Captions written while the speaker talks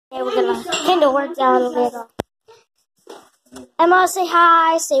kind of worked out a little. Emma, say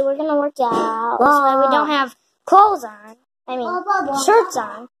hi. Say we're gonna work out. That's why we don't have clothes on. I mean, shirts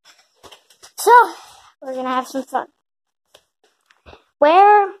on. So we're gonna have some fun.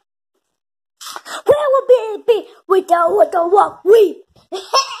 Where would we be without what we?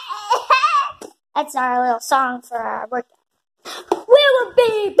 That's our little song for our workout. Where would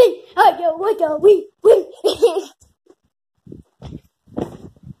we be without we?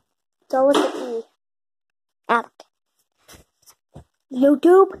 Go with the E. App.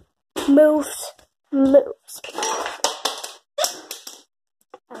 YouTube moves. Boom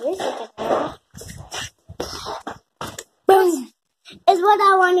is what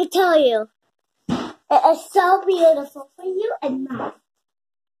I want to tell you. It is so beautiful for you and mine.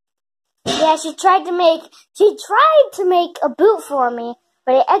 Yeah, she tried to make a boot for me,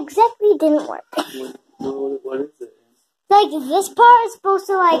 but it exactly didn't work. What is it? Like this part is supposed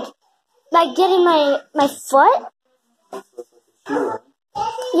to like getting my foot.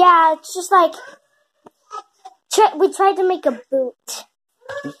 Yeah, it's just like we tried to make a boot.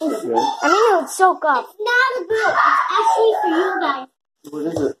 I mean, it would soak up. It's not a boot. It's actually for you guys. What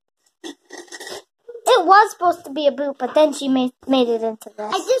is it? It was supposed to be a boot, but then she made it into this.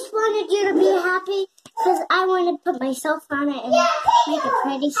 I just wanted you to be happy because I want to put myself on it and make it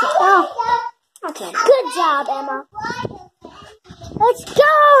pretty. Oh, okay. Good job, Emma. Let's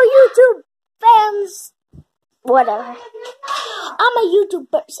go, YouTube fans. Whatever. I'm a YouTube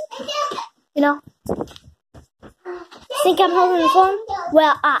person. You know? Think I'm holding the phone?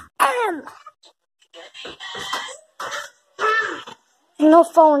 Well, I am. No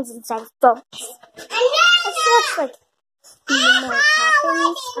phones inside phones. Let's watch like more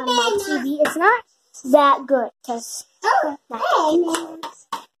cartoons on my TV. It's not that good because everything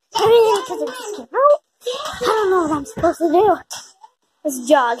because it just came out. I don't know what I'm supposed to do. Let's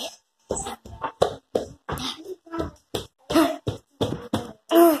jog.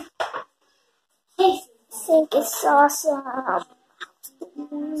 I think it's awesome.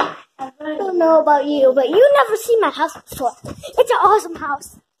 I don't know about you, but you never seen my house before. It's an awesome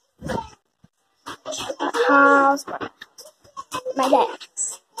house. My dad.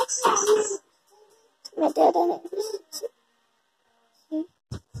 My dad and it.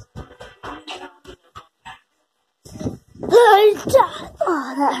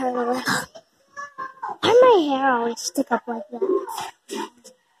 Oh, that hurt a little. Why does my hair always stick up like that?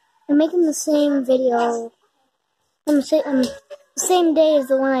 I'm making the same video. The same day as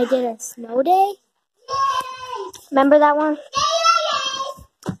the one I did a snow day. Remember that one?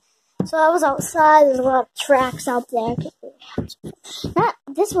 So I was outside. There's a lot of tracks out there.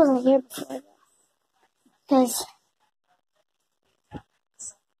 This wasn't here before, because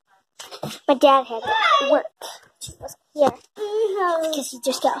my dad had to work. She wasn't here because he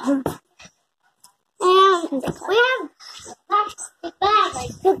just got home. And we have plastic bags. I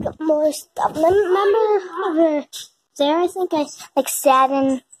took up more stuff. Remember over there? I think I sat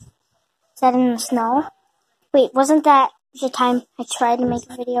in the snow. Wait, wasn't that the time I tried to make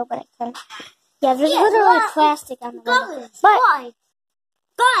a video but I couldn't? Yeah, there's literally plastic on the window. But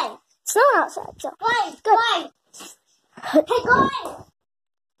snow outside, so good. Hey, go!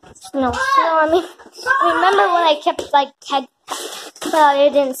 No, I mean, remember when I kept well, you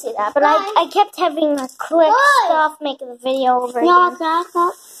didn't see that, but I kept having to click stuff, making the video over again.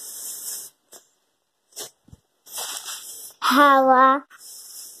 Hala.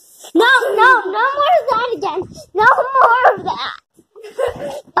 No more of that again. No more of that.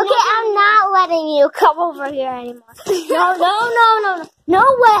 Okay, I'm not letting you come over here anymore. No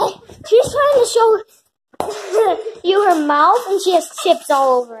way. She's trying to show you her mouth, and she has chips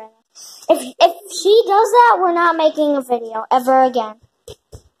all over it. If she does that, we're not making a video ever again.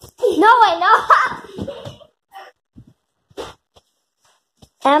 No way, no.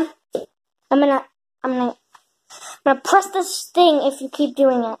 I'm gonna press this thing if you keep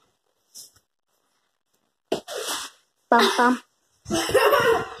doing it. Bum bum. I'm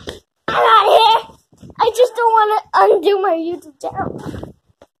out of here. I just don't want to undo my YouTube channel.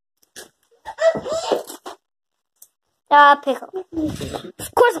 Pickle. Of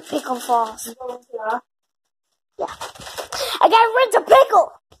course a pickle falls. Yeah. I gotta rinse a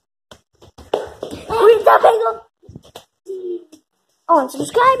pickle. Rinse a pickle. Oh, and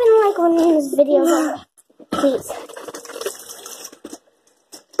subscribe and like one of these videos, please.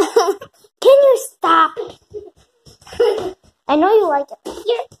 Can you stop? I know you like it.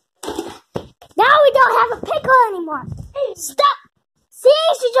 Here. Now we don't have a pickle anymore. Stop. See,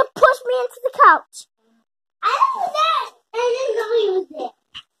 she just pushed me into the couch. I didn't know he was there.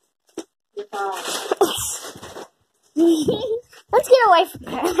 Let's get away from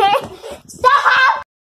her. Stop.